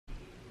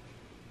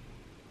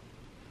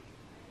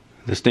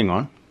this thing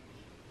on.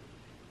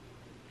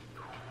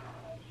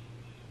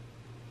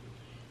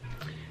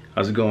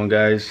 How's it going,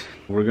 guys?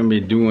 We're gonna be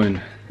doing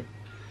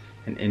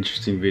an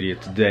interesting video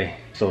today.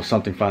 So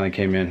something finally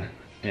came in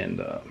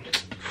and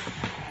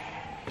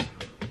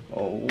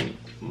oh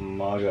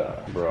my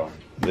god, bro.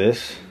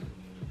 This,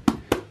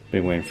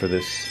 been waiting for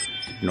this.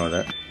 Ignore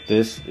that.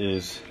 This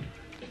is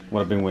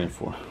what I've been waiting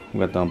for. We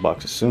got to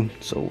unbox it soon,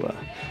 so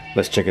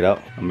let's check it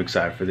out. I'm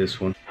excited for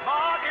this one.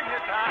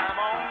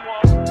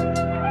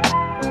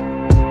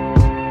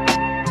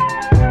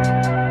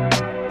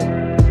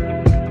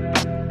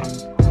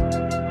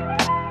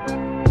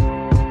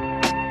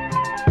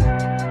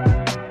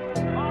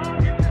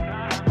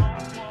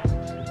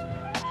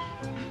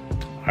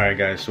 Alright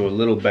guys, so a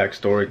little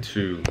backstory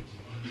to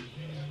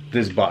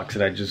this box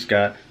that I just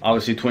got.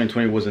 Obviously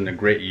 2020 wasn't a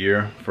great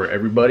year for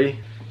everybody.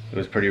 It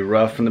was pretty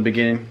rough from the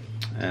beginning,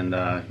 and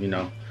you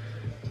know,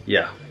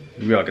 yeah,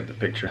 we all get the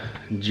picture.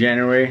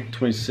 January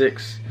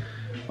 26th,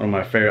 one of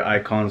my favorite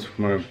icons,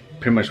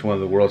 pretty much one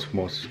of the world's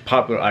most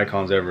popular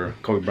icons ever,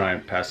 Kobe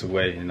Bryant, passed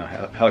away in a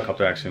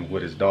helicopter accident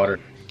with his daughter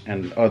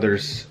and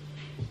others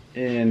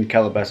in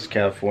Calabasas,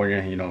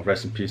 California. You know,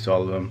 rest in peace to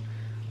all of them.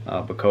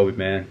 But Kobe,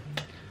 man,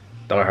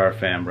 diehard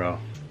fan, bro.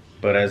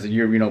 But as the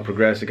year, you know,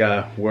 progressed, it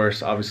got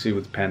worse, obviously,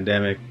 with the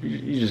pandemic.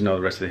 You just know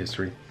the rest of the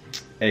history.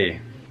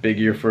 Hey, big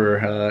year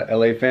for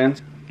LA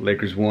fans.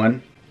 Lakers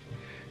won,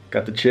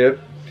 got the chip.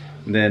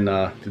 And then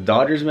the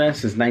Dodgers, man,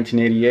 since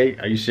 1988.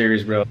 Are you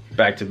serious, bro?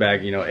 Back to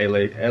back, you know,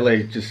 LA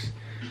just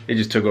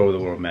took over the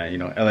world, man. You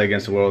know, LA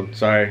against the world.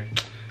 Sorry,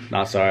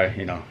 not sorry.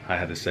 You know, I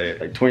had to say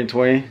it. Like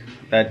 2020,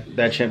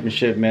 that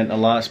championship meant a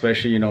lot,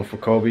 especially, you know, for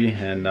Kobe,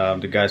 and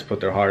the guys put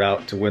their heart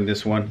out to win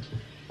this one.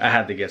 I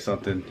had to get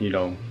something, you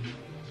know,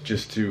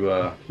 just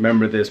to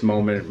remember this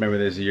moment, remember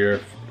this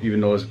year,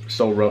 even though it's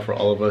so rough for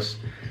all of us.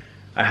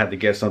 I had to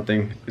get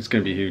something. It's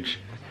gonna be huge.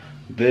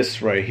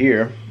 This right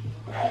here,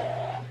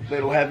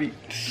 little heavy.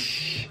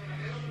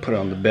 Put it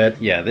on the bed.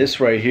 Yeah, this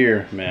right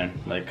here, man,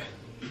 like,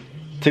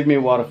 took me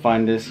a while to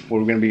find this.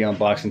 What we're gonna be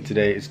unboxing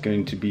today is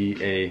going to be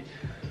a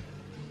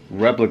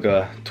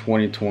replica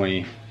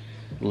 2020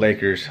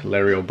 Lakers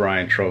Larry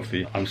O'Brien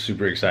trophy. I'm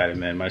super excited,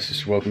 man. My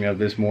sister woke me up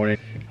this morning.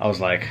 I was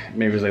like,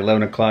 maybe it was like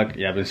 11 o'clock.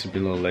 Yeah, I've been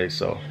sleeping a little late,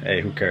 so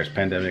hey, who cares?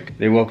 Pandemic.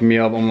 They woke me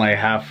up. I'm like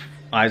half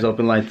eyes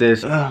open like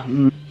this.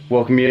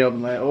 Woke me up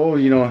like, oh,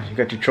 you know, you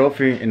got your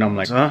trophy, and I'm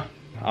like, huh?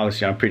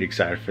 Obviously, I'm pretty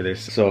excited for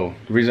this. So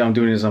the reason I'm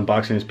doing this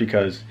unboxing is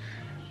because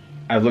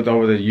I've looked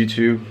over the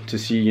YouTube to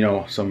see, you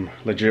know, some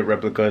legit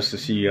replicas, to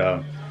see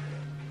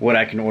what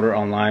I can order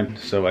online.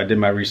 So I did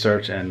my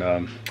research, and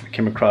I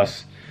came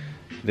across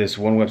this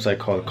one website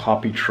called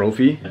Copy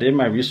Trophy. I did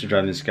my research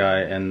on this guy,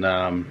 and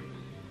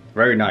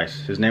very nice.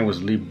 His name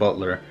was Lee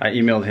Butler. I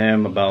emailed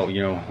him about,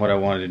 you know, what I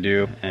wanted to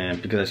do, and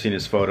because I seen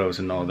his photos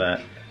and all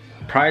that.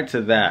 Prior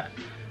to that,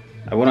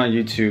 I went on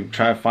YouTube,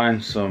 tried to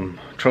find some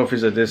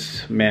trophies that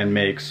this man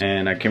makes,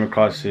 and I came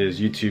across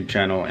his YouTube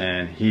channel,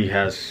 and he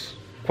has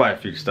quite a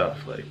few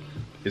stuff. Like,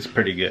 it's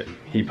pretty good.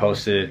 He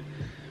posted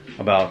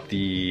about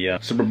the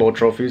Super Bowl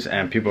trophies,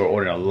 and people are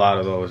ordering a lot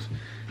of those,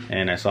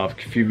 and I saw a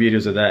few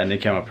videos of that, and they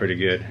came out pretty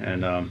good.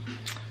 And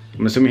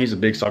I'm assuming he's a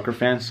big soccer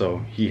fan, so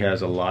he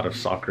has a lot of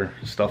soccer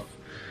stuff,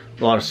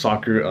 a lot of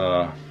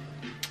soccer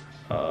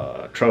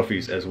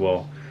trophies as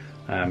well,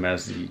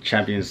 as the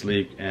Champions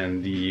League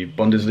and the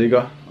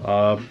Bundesliga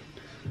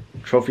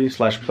trophy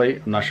slash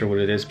plate. I'm not sure what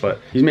it is, but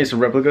he's made some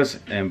replicas,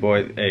 and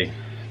boy, hey,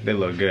 they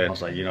look good. I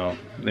was like, you know,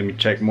 let me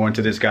check more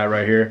into this guy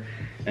right here,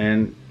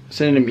 and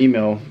sending him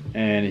email,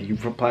 and he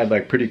replied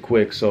like pretty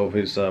quick. So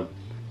his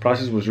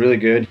process was really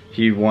good.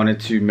 He wanted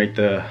to make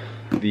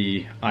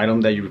the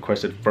item that you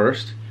requested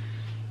first,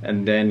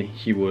 and then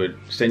he would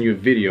send you a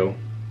video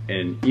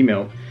and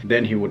email,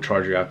 then he would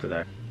charge you after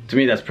that. To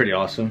me, that's pretty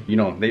awesome. You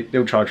know,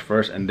 they'll charge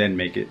first and then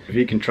make it. If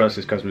he can trust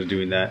his customers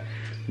doing that,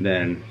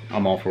 then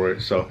I'm all for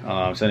it. So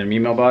send him an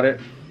email about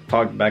it,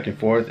 talked back and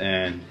forth,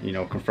 and, you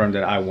know, confirmed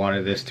that I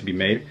wanted this to be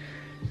made,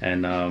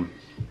 and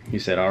he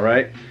said all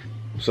right.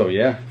 So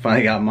yeah,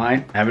 finally got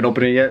mine. I haven't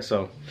opened it yet,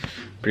 so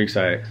pretty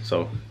excited.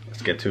 So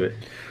let's get to it.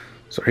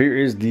 So here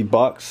is the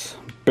box.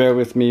 Bear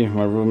with me,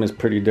 my room is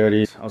pretty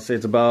dirty. I'll say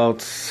it's about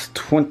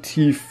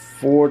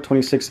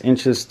 26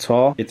 inches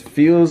tall. It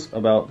feels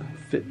about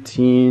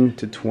 15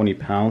 to 20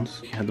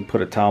 pounds. I had to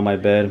put a towel on my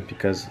bed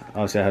because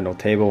obviously I had no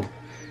table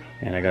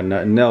and I got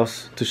nothing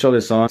else to show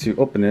this on. To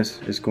open this,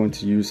 is going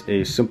to use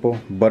a simple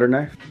butter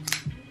knife.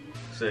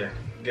 So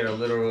get a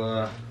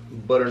little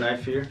butter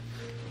knife here,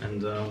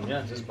 and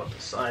yeah, just about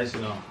the size, you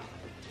know,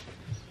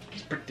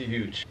 it's pretty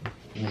huge.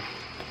 Oof.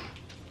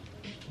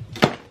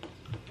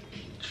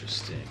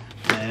 Interesting.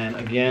 And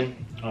again,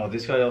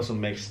 this guy also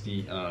makes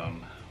the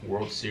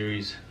World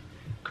Series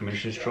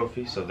Commissioner's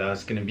Trophy, so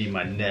that's gonna be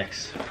my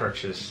next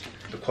purchase.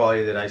 The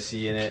quality that I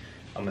see in it,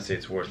 I'm gonna say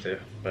it's worth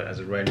it. But as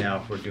of right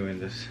now, we're doing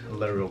this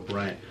Larry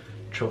O'Brien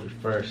trophy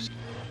first.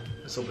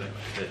 Let's open it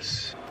like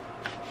this.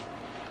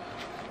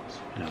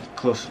 Now,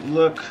 closer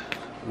look.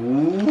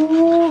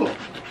 Ooh,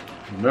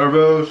 I'm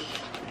nervous.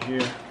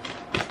 Here,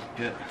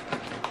 get.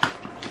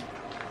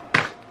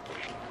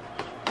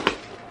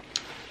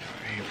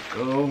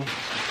 go.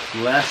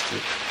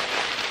 Plastic.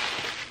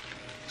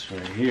 It's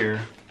right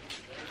here.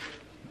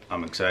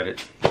 I'm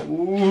excited.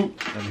 Ooh,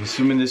 I'm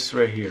assuming this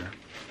right here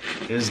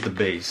is the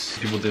base.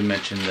 People did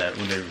mention that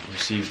when they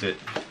received it,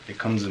 it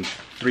comes in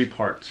 3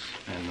 parts,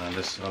 and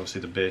this is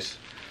obviously the base.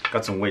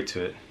 Got some weight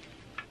to it.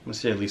 Let's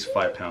say at least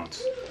 5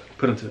 pounds.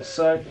 Put them to the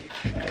side.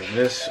 Like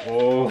this.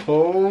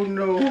 Oh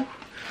no.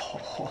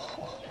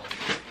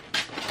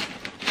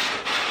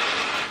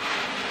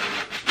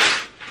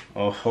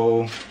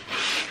 Oh,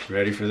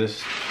 ready for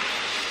this?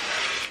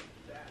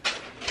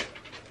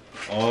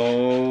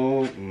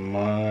 Oh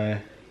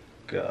my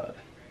God.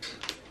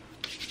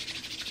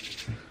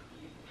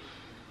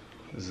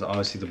 This is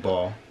obviously the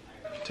ball.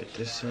 Take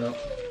this out.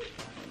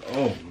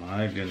 Oh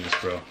my goodness,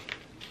 bro.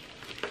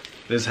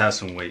 This has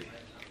some weight.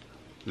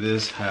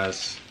 This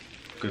has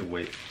good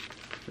weight.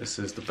 This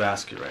is the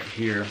basket right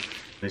here.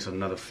 There's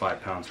another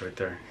 5 pounds right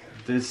there.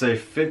 They say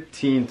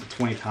 15 to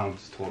 20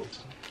 pounds total.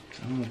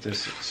 I don't know what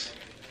this is.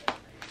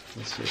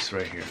 What's this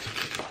right here?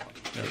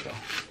 There we go.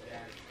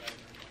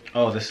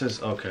 Oh, this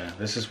is, okay.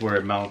 This is where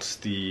it mounts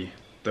the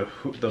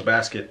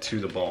basket to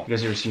the ball. You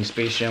guys ever seen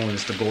Space Jam when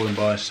it's the golden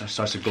ball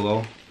starts to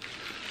glow?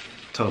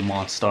 Tell the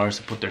Monstars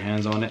to put their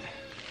hands on it.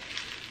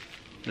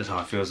 That's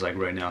how it feels like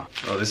right now.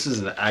 Oh, this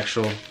is the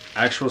actual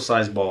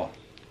size ball.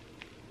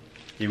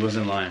 He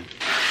wasn't lying.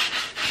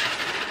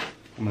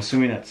 I'm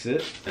assuming that's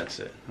it. That's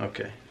it.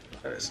 Okay.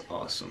 That is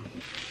awesome.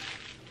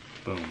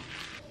 Boom.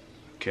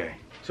 Okay.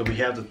 So we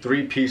have the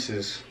 3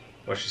 pieces,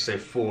 or I should say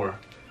 4,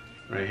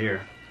 right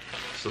here.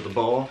 So the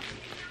ball,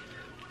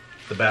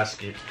 the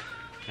basket,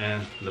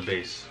 and the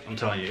base. I'm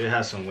telling you, it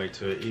has some weight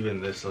to it. Even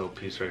this little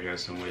piece right here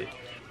has some weight.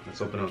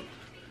 Let's open up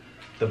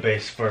the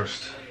base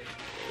first.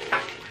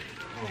 Oh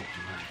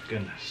my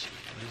goodness.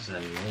 What is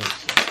that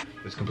noise?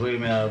 It's completely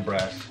made out of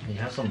brass. It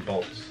has some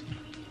bolts.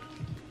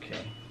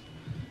 Okay.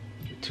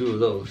 Get 2 of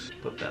those.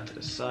 Put that to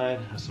the side.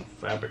 Has some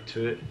fabric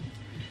to it.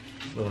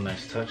 Little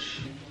nice touch.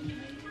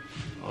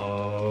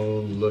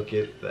 Oh, look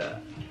at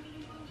that.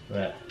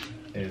 That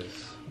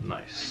is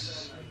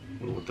nice. I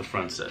wonder what the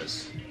front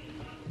says.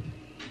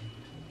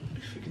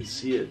 If you can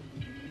see it.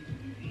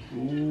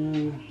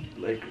 Ooh,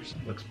 Lakers.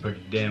 Looks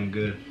pretty damn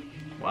good.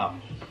 Wow.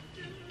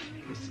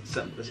 Let's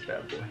assemble this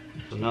bad boy.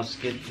 So now let's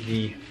get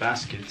the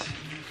basket.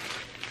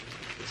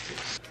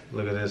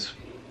 Look at this.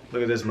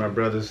 Look at this, my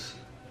brothers.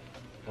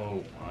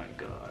 Oh my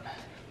God.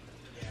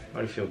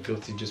 I feel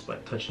guilty just by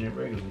touching it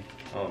regularly.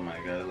 Oh my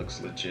God, it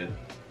looks legit.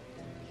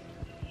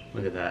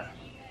 Look at that.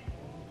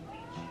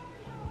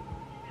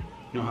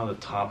 You know how the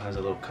top has a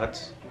little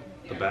cuts?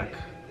 The back?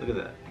 Look at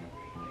that.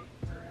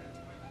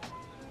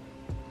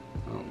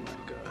 Oh my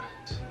God.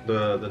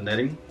 The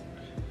netting,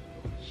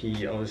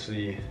 he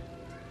obviously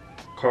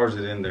carves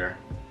it in there.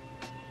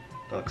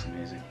 That looks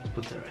amazing. Let's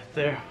put that right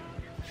there.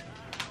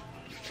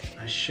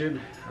 I should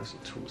have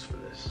some tools for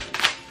this.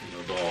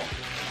 The ball.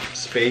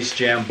 Space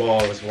Jam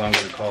ball is what I'm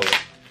gonna call it.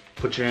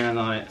 Put your hand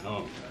on it.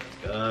 Oh my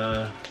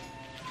God.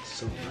 It's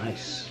so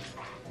nice.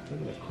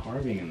 Look at the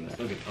carving in there.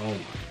 Look at, oh my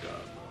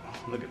God.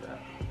 Look at that.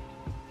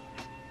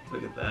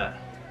 Look at that.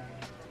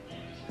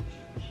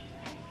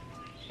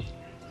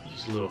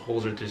 Just little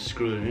holes right there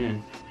screwed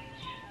in.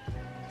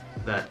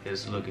 That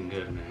is looking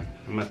good, man.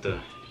 I'm gonna have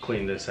to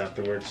clean this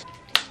afterwards.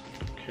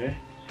 Okay.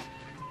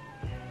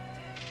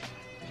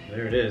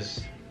 There it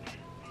is.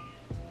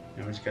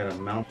 Now we just gotta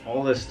mount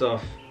all this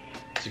stuff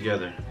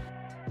together.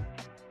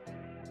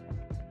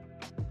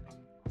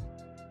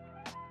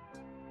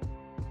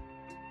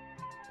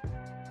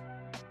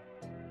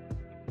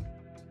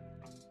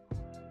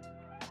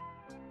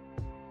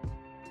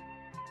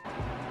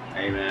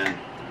 Hey man,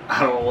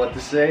 I don't know what to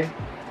say,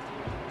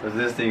 but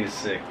this thing is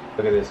sick.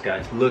 Look at this,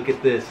 guys. Look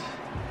at this.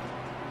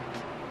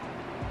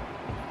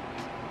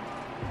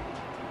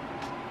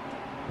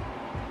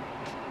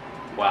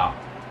 Wow.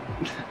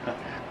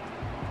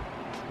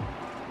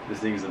 This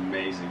thing is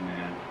amazing,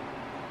 man.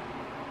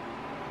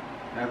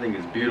 That thing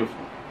is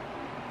beautiful.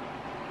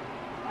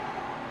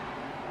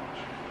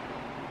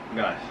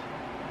 Guys,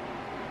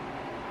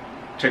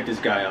 check this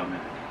guy out,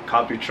 man.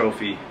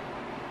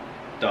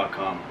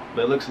 Copytrophy.com.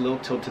 But it looks a little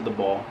tilted, the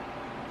ball,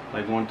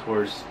 like going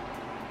towards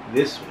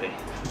this way.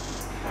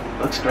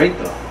 Looks great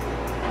though.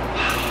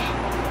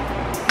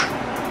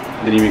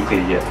 Didn't even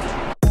clean it yet.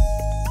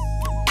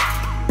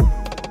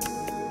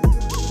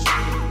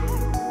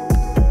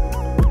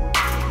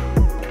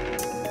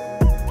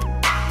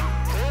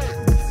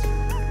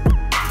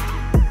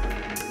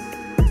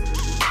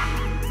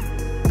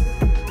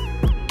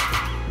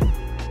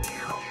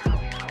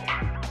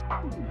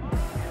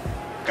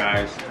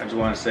 Guys, I just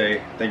want to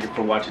say thank you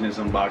for watching this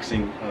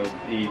unboxing of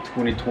the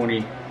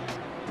 2020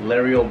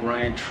 Larry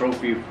O'Brien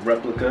Trophy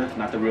Replica.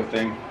 Not the real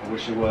thing, I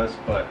wish it was,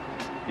 but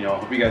you know, I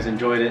hope you guys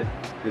enjoyed it.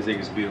 This thing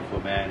is beautiful,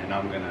 man, and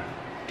I'm gonna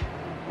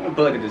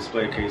put like a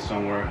display case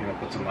somewhere, you know,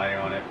 put some lighting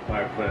on it.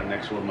 Probably put it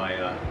next to my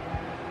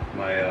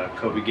my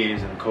Kobe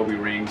games and Kobe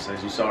rings,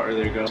 as you saw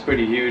earlier ago. It's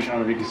pretty huge. I don't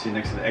know if you can see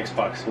next to the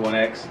Xbox One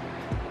X.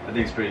 I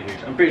think it's pretty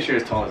huge. I'm pretty sure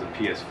it's tall as a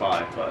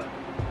PS5, but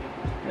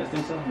you guys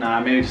think so? Nah,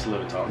 maybe just a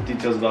little bit tall.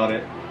 Details about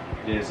it,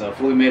 It is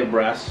fully made of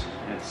brass.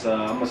 It's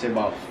I'm gonna say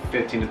about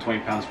 15 to 20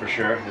 pounds for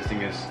sure. This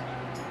thing is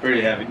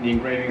pretty heavy. The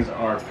engravings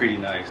are pretty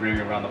nice.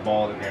 Engraving around the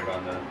ball, the engraving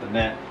around the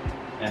net,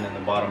 and then the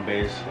bottom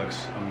base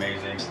looks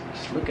amazing.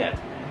 Just look at it,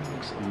 man. It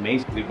looks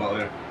amazing. Lee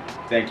Butler,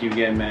 thank you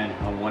again, man.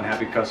 I'm one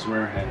happy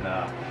customer, and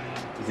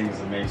this thing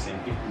is amazing.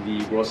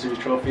 The World Series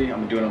trophy,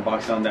 I'm gonna do an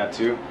unboxing on that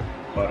too.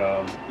 But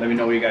let me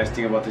know what you guys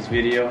think about this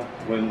video.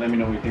 Let me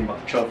know what you think about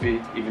the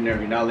trophy. Even if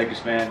you're not a Lakers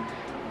fan,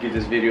 give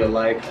this video a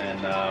like,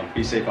 and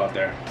be safe out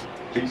there.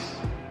 Peace.